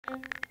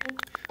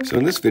So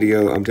in this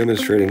video, I'm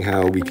demonstrating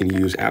how we can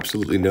use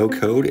absolutely no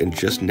code and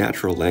just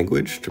natural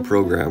language to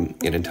program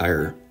an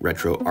entire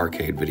retro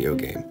arcade video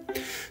game.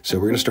 So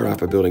we're going to start off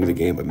by building the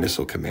game a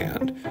missile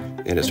command.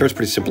 And it starts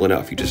pretty simple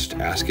enough. You just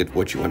ask it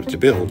what you want it to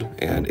build,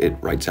 and it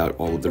writes out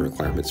all of the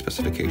requirement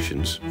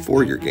specifications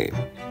for your game.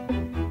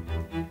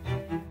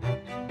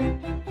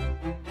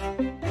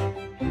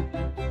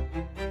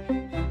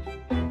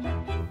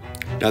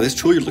 Now this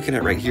tool you're looking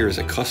at right here is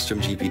a custom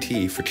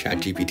GPT for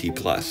ChatGPT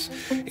Plus.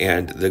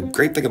 And the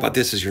great thing about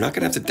this is you're not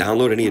going to have to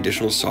download any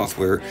additional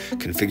software,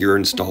 configure or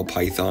install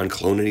Python,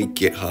 clone any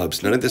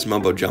GitHubs, none of this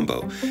mumbo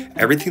jumbo.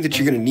 Everything that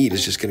you're going to need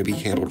is just going to be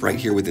handled right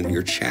here within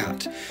your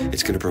chat.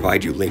 It's going to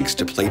provide you links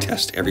to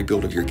playtest every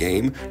build of your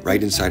game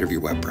right inside of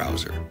your web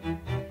browser.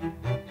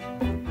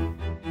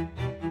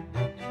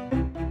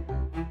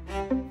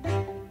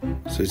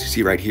 So as you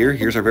see right here,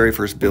 here's our very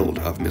first build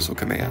of Missile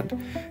Command.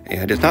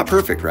 And it's not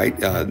perfect, right?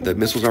 The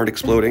missiles aren't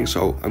exploding,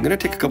 so I'm going to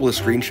take a couple of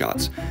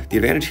screenshots. The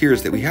advantage here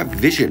is that we have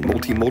vision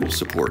multimodal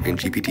support in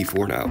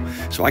GPT-4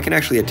 now. So I can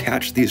actually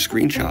attach these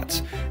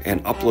screenshots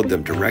and upload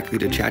them directly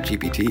to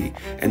ChatGPT,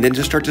 and then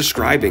just start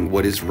describing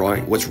what is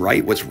wrong, what's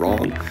right, what's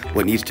wrong,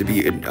 what needs to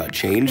be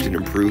changed and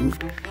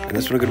improved. And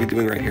that's what I'm going to be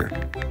doing right here.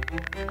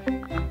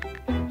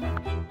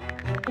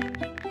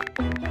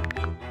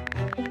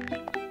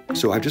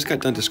 So I've just got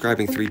done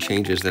describing 3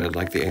 changes that I'd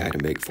like the AI to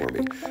make for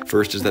me.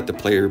 First is that the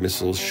player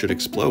missiles should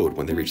explode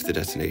when they reach the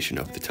destination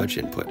of the touch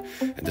input.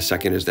 And the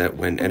second is that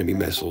when enemy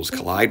missiles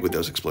collide with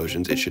those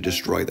explosions, it should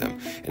destroy them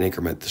and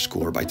increment the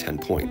score by 10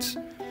 points.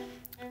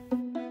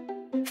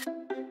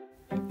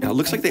 Now, it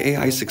looks like the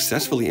AI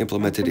successfully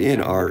implemented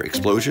in our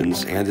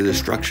explosions and the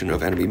destruction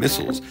of enemy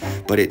missiles,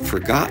 but it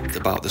forgot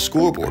about the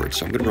scoreboard.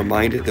 So I'm going to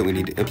remind it that we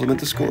need to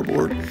implement the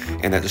scoreboard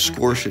and that the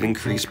score should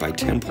increase by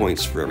 10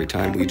 points for every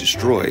time we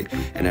destroy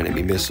an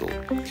enemy missile.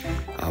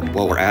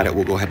 While we're at it,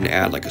 we'll go ahead and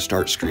add like a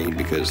start screen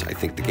because I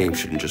think the game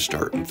shouldn't just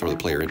start and throw the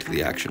player into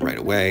the action right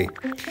away.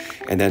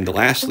 And then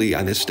lastly,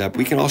 on this step,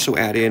 we can also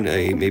add in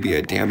maybe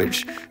a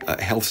damage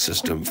health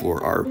system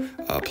for our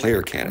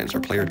player cannons,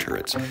 our player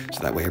turrets. So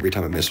that way every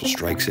time a missile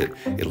strikes it,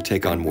 it'll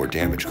take on more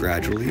damage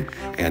gradually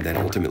and then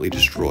ultimately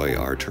destroy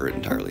our turret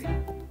entirely.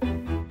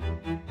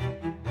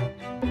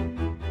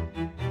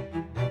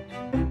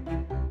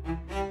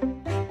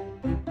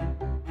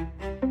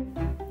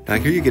 Now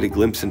here you get a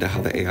glimpse into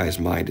how the AI's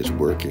mind is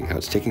working, how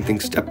it's taking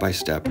things step by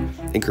step,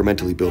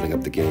 incrementally building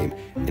up the game,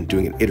 and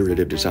doing an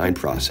iterative design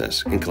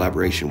process in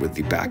collaboration with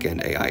the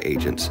back-end AI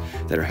agents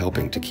that are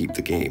helping to keep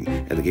the game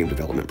and the game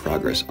development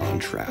progress on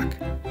track.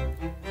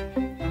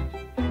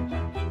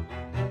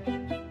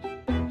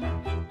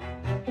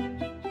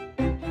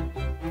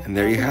 And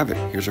there you have it.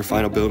 Here's our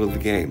final build of the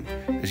game.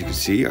 As you can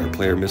see, our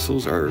player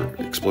missiles are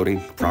exploding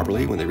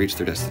properly when they reach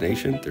their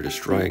destination. They're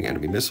destroying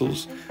enemy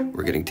missiles.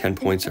 We're getting 10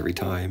 points every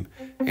time,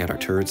 and our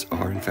turrets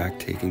are in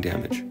fact taking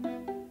damage.